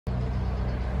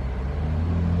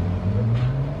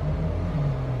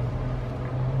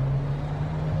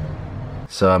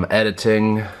So I'm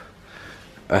editing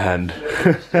and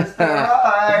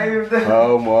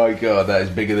oh my god, that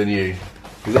is bigger than you.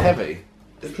 Is it heavy?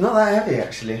 It's not that heavy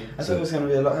actually. I thought it was going to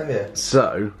be a lot heavier.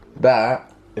 So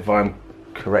that, if I'm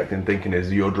correct in thinking,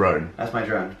 is your drone. That's my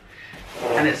drone.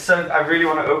 And it's so, I really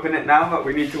want to open it now, but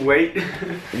we need to wait.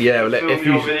 Yeah, well, film if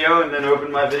your you video and then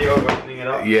open my video of opening it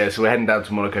up. Yeah, so we're heading down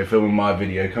to Monaco, filming my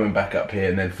video, coming back up here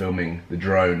and then filming the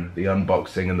drone, the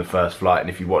unboxing and the first flight. And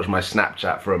if you watch my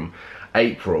Snapchat from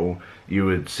April, you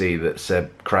would see that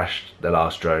Seb crashed the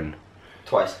last drone.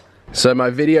 Twice. So my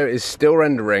video is still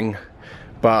rendering,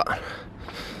 but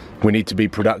we need to be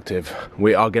productive.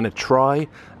 We are going to try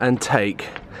and take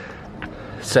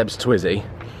Seb's Twizy,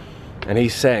 and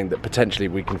he's saying that potentially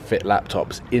we can fit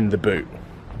laptops in the boot.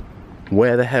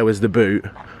 Where the hell is the boot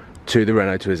to the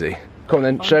Renault Twizy? Come on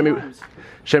then, show me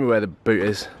where the boot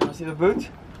is. I see the boot.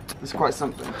 It's quite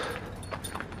something.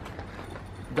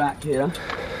 Back here.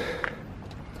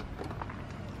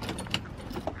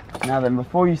 Now then,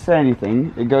 before you say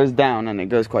anything, it goes down and it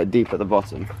goes quite deep at the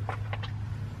bottom.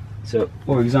 So,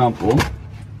 for example,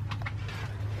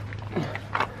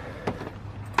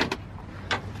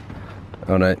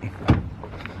 oh no.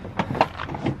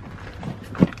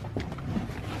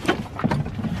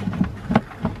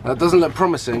 That doesn't look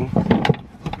promising.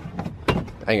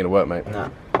 Ain't gonna work, mate.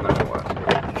 No, not gonna work.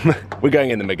 We're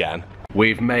going in the McGann.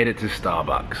 We've made it to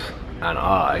Starbucks, and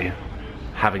I,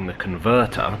 having the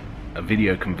converter, a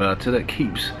video converter that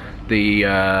keeps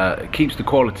the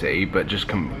quality but just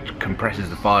compresses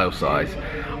the file size,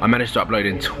 I managed to upload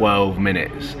in 12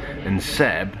 minutes, and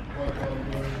Seb,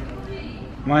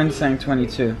 mine's saying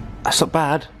 22. that's not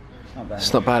bad. It's not bad.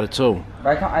 It's not bad at all.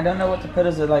 But I don't know what to put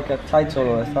as like a title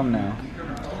or a thumbnail.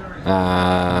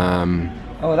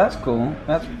 Oh, that's cool.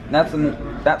 That's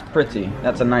pretty.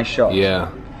 That's a nice shot.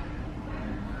 Yeah.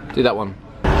 Do that one.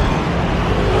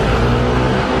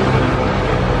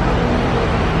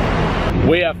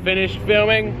 We have finished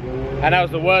filming, and that was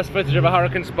the worst footage of a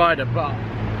Hurricane Spider, but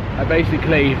I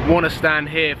basically want to stand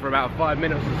here for about 5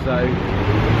 minutes or so,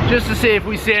 just to see if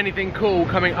we see anything cool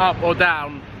coming up or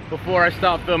down before I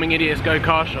start filming Idiots Go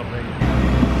Car Shopping.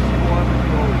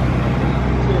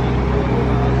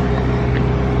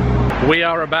 We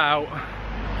are about,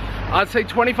 I'd say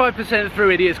 25%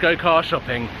 through Idiots Go Car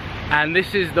Shopping, and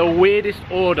this is the weirdest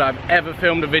order I've ever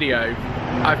filmed a video.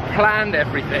 I've planned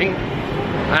everything,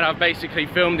 and I've basically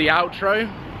filmed the outro,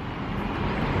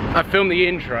 I've filmed the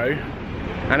intro,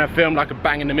 and I've filmed like a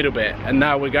bang in the middle bit, and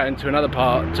now we're going to another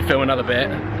part to film another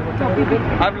bit.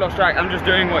 I've lost track. I'm just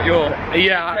doing what you're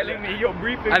telling me. You're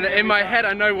briefing and me. in my head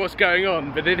I know what's going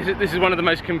on, but this is one of the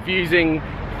most confusing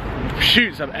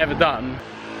shoots I've ever done.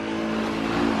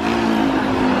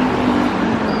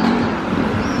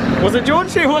 Was it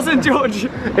George? It wasn't George.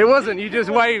 It wasn't, you just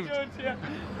waved. George, yeah.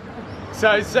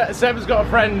 So Seb's got a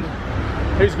friend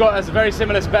who's got a very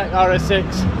similar spec RS6.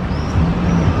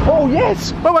 Oh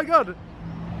yes! Oh my god!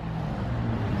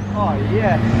 Oh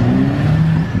yes.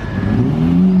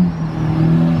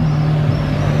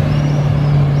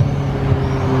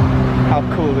 How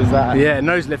cool is that? Yeah,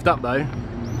 nose lift up though.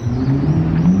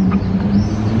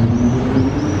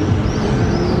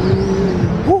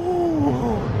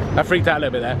 I freaked out a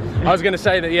little bit there. I was going to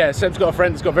say that, yeah, Seb's got a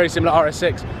friend that's got a very similar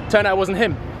RS6. Turned out it wasn't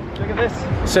him. Look at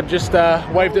this. Seb just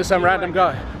waved at some random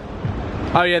guy.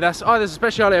 Oh yeah, there's a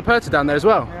Speciale Aperta down there as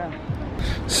well.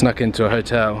 Yeah. Snuck into a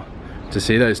hotel to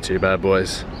see those two bad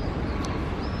boys.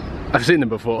 I've seen them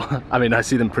before. I mean, I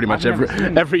see them pretty much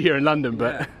every year in London,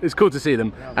 but yeah, it's cool to see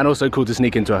them, and also cool to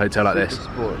sneak into a hotel like this.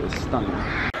 Sport is stunning.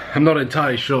 I'm not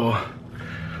entirely sure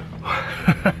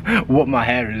what my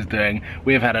hair is doing.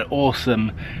 We have had an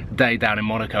awesome day down in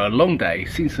Monaco, a long day,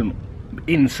 seen some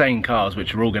insane cars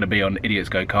which are all going to be on Idiots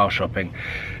Go Car Shopping.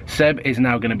 Seb is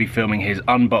now going to be filming his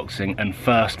unboxing and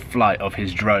first flight of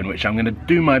his drone, which I'm going to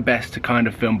do my best to kind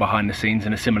of film behind the scenes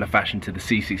in a similar fashion to the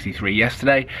C63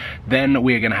 yesterday. Then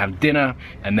we are going to have dinner,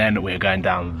 and then we are going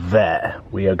down there.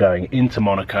 We are going into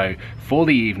Monaco for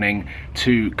the evening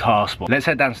to Car Sport. Let's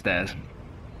head downstairs,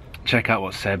 check out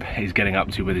what Seb is getting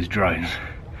up to with his drones,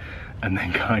 and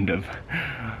then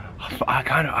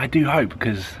I do hope,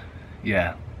 because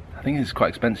yeah, I think it's quite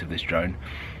expensive, this drone.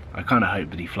 I kind of hope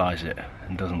that he flies it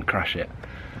and doesn't crash it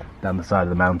down the side of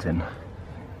the mountain.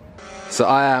 So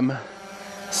I am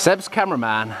Seb's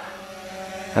cameraman,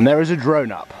 and there is a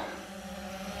drone up.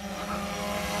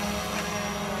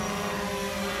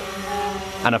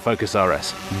 And a Focus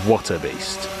RS. What a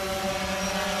beast.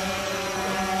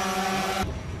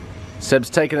 Seb's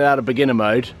taken it out of beginner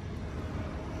mode.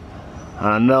 And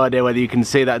I have no idea whether you can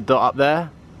see that dot up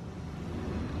there,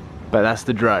 but that's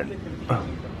the drone.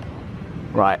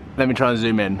 Right, let me try and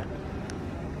zoom in.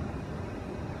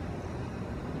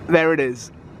 There it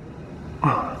is.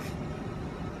 Oh,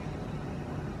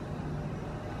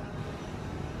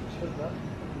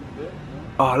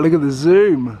 look at the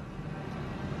zoom.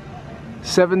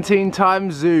 17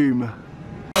 times zoom.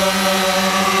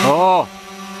 Oh,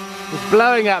 it's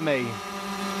blowing at me.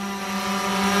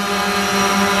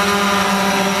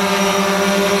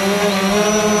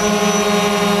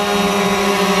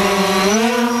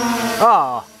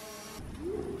 Ah.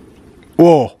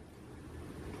 Whoa.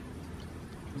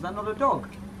 Is that not a dog?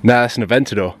 Nah, that's an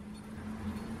Aventador.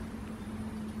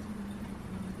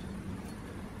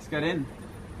 Let's get in.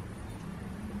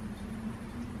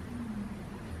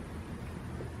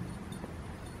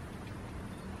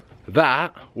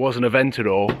 That was an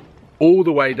Aventador all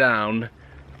the way down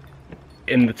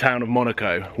in the town of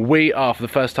Monaco. We are for the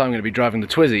first time going to be driving the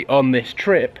Twizy on this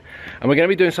trip, and we're going to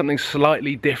be doing something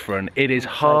slightly different. It is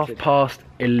half past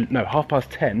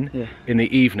 10 in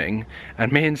the evening,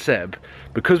 and me and Seb,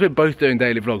 because we're both doing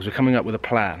daily vlogs, we're coming up with a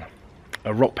plan,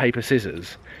 a rock paper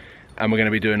scissors, and we're going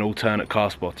to be doing alternate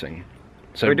car spotting.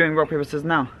 So we're doing rock paper scissors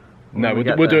now. No,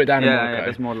 we'll do it down in Monaco. Yeah,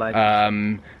 there's more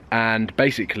light. And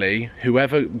basically,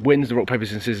 whoever wins the rock, paper,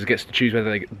 scissors gets to choose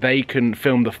whether they can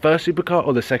film the first supercar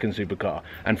or the second supercar.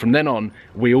 And from then on,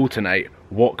 we alternate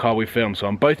what car we film. So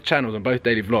on both channels, on both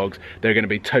daily vlogs, they're going to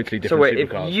be totally different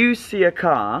supercars. So wait, if you see a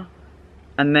car,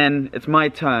 and then it's my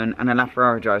turn, and a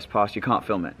LaFerrari drives past, you can't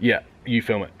film it? Yeah, you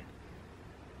film it.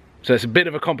 So it's a bit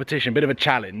of a competition, a bit of a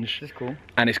challenge. That's cool.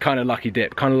 And it's kind of lucky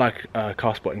dip, kind of like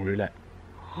car spotting roulette.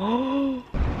 Oh!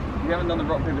 We haven't done the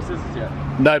rock, paper, scissors yet.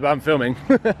 No, but I'm filming.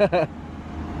 Well,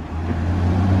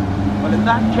 in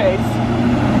that case...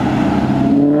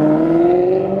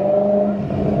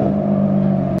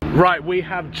 Right, we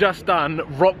have just done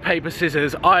rock, paper,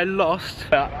 scissors. I lost.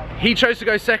 He chose to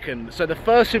go second, so the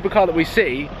first supercar that we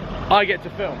see, I get to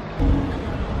film.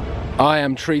 I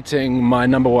am treating my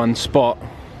 #1 spot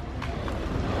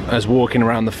as walking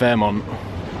around the Fairmont.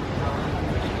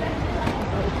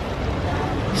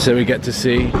 So we get to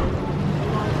see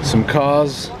some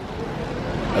cars,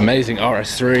 amazing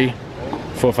RS3,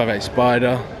 458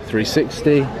 Spider,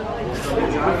 360.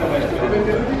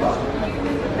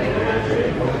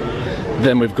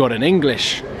 Then we've got an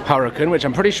English Hurricane, which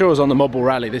I'm pretty sure was on the Mobile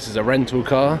Rally. This is a rental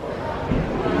car.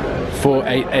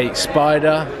 488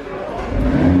 Spider,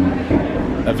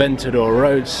 Aventador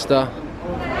Roadster.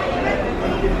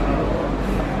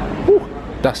 Woo,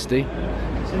 dusty.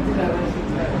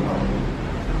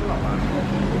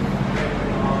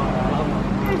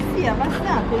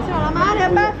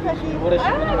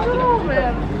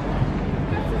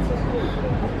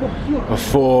 A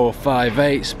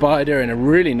 458 Spider in a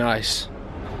really nice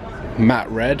matte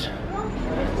red.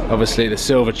 Obviously the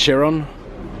silver Chiron.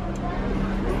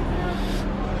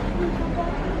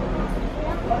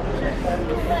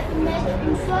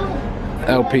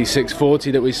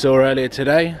 LP640 that we saw earlier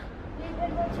today.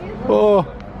 Oh,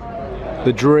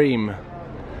 the dream.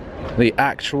 The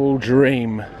actual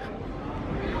dream.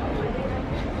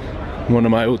 One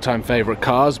of my all-time favourite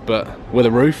cars, but with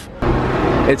a roof.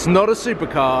 It's not a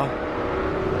supercar.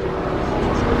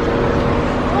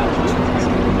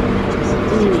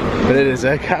 But it is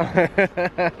a camo.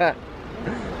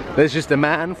 There's just a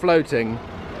man floating,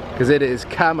 because it is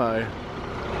camo.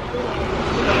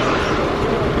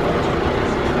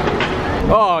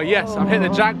 Oh yes, I've hit the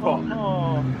jackpot.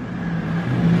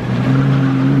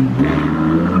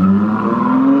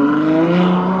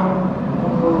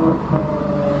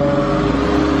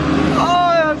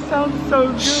 Sounds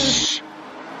so good. Shh.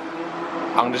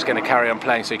 I'm just going to carry on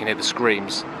playing so you can hear the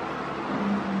screams.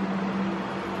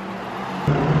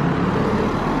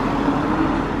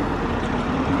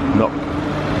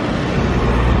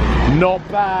 Not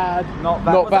bad. Not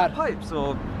bad. Not Was bad. that pipes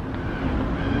or?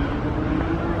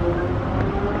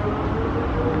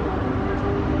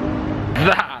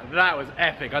 That was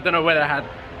epic. I don't know whether it had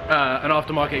an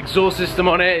aftermarket exhaust system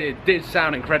on it. It did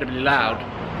sound incredibly loud.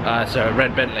 So a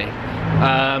red Bentley.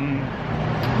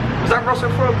 Was that Rosso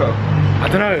Froco? I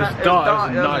don't know. It was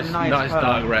dark. It was a nice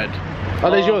dark red. Oh,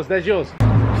 there's yours. There's yours.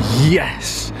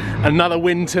 Yes, another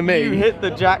win to me. You hit the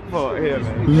jackpot here,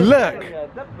 mate. Look,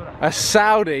 a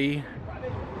Saudi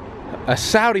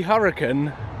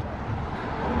Hurricane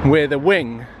with a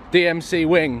wing, DMC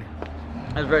wing.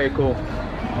 That's very cool.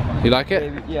 You like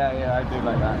it? Yeah, I do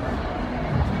like that.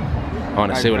 I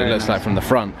want to see what it looks like from the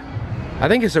front. I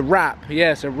think it's a wrap.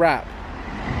 Yeah, it's a wrap.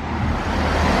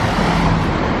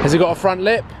 Has it got a front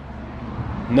lip?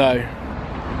 No.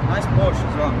 Nice Porsche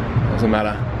as well. Doesn't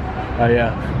matter. Oh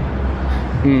yeah.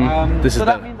 This so is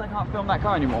that means I can't film that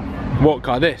car anymore. What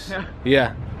car? This? Yeah.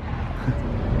 Yeah.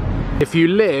 If you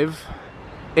live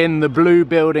in the blue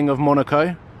building of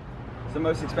Monaco, It's the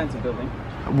most expensive building.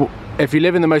 If you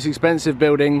live in the most expensive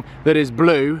building that is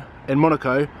blue in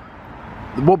Monaco,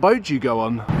 what boat do you go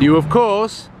on? You of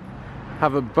course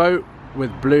have a boat with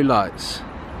blue lights.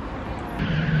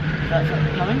 That's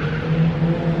coming?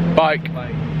 Bike.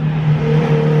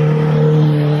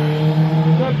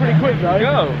 Going pretty quick though.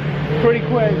 Go! Pretty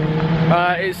quick.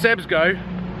 It's Seb's go.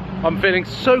 I'm feeling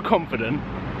so confident.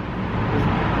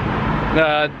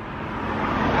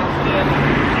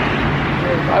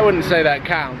 I wouldn't say that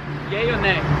counts. Yeah, your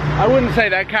neck. I wouldn't say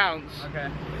that counts. Okay.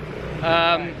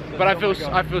 But I feel so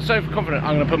confident.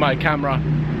 I'm gonna put my camera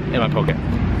in my pocket.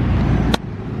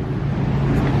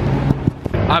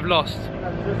 I've lost.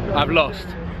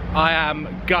 I am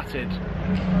gutted.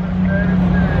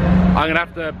 I'm gonna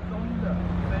have to.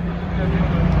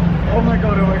 Oh my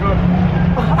god, oh my god.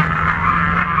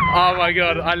 Oh my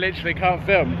god, I literally can't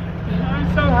film.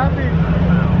 I'm so happy.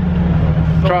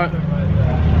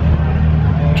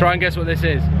 Try and guess what this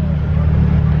is.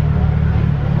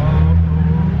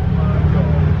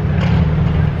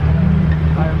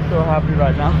 I am so happy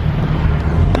right now.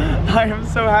 I am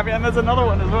so happy, and there's another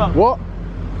one as well. What?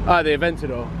 Ah, the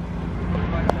Aventador.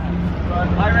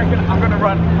 I reckon I'm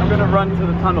gonna run to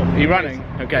the tunnel. Are you running?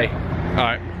 Okay.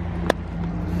 Alright.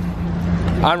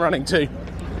 I'm running too.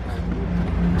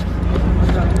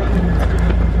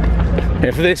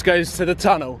 If this goes to the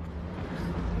tunnel.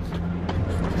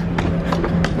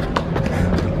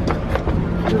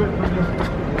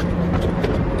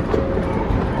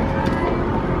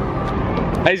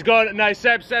 He's gone, no,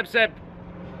 Seb.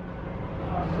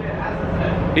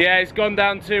 Yeah, he's gone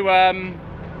down to,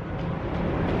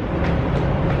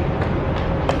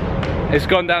 it's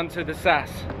gone down to the SAS.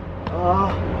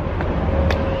 Oh.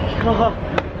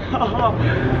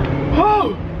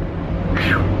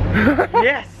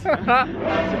 Yes!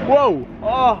 Whoa!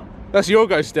 Oh! That's your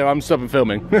go still, I'm stopping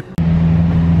filming.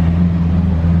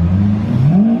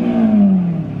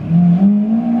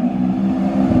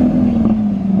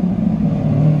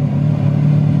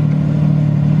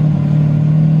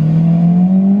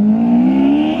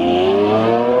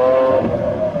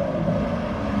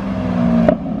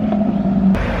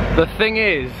 The thing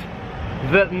is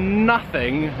that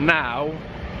nothing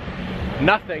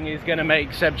is going to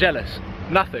make Seb jealous.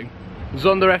 Nothing.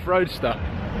 Zonda F Roadster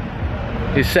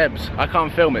is Seb's. I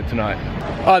can't film it tonight.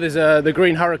 Oh, there's the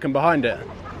green Hurricane behind it.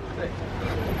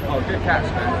 Oh, good catch,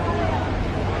 man.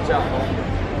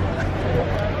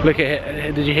 Look at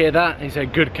it. Did you hear that? He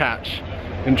said good catch.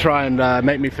 And try and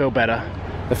make me feel better.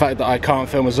 The fact that I can't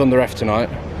film a Zonda F tonight.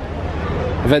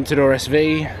 Aventador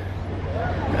SV.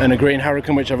 And a green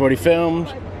Hurricane, which I've already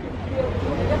filmed.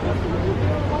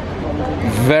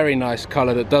 Very nice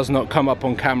colour that does not come up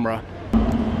on camera.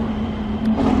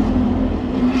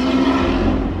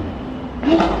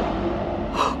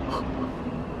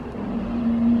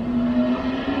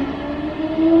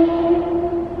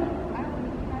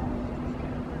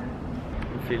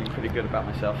 I'm feeling pretty good about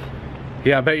myself.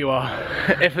 Yeah, I bet you are.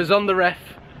 If a Zonda F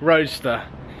Roadster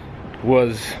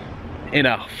was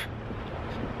enough,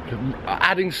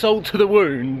 adding salt to the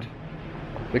wound,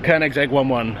 the Koenigsegg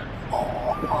 1.1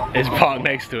 is parked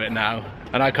next to it now,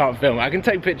 and I can't film it. I can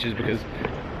take pictures because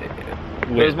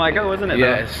It was my go, wasn't it?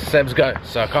 Yeah, it's Seb's go,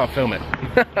 so I can't film it.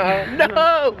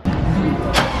 No!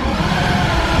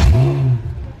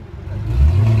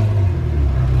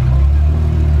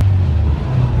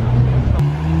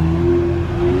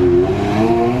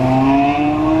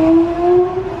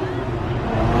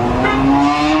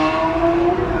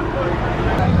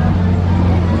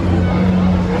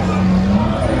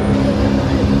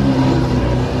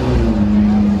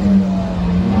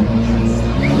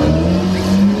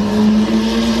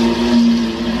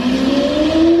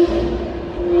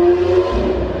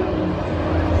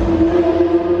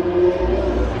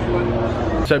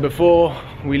 So before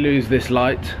we lose this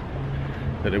light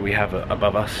that we have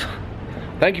above us,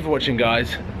 thank you for watching,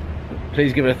 guys.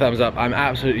 Please give it a thumbs up. I'm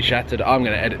absolutely shattered. I'm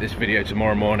going to edit this video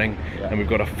tomorrow morning, and we've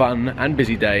got a fun and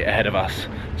busy day ahead of us.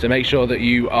 So make sure that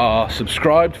you are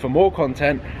subscribed for more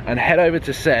content, and head over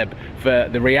to Seb for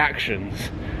the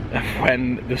reactions of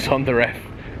when the Zonda F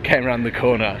came around the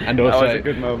corner, and also, that was a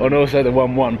good moment. and also the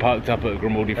 1.1 parked up at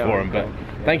Grimaldi Forum. But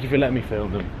thank you for letting me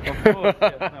film them. Of course,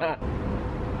 yes, no.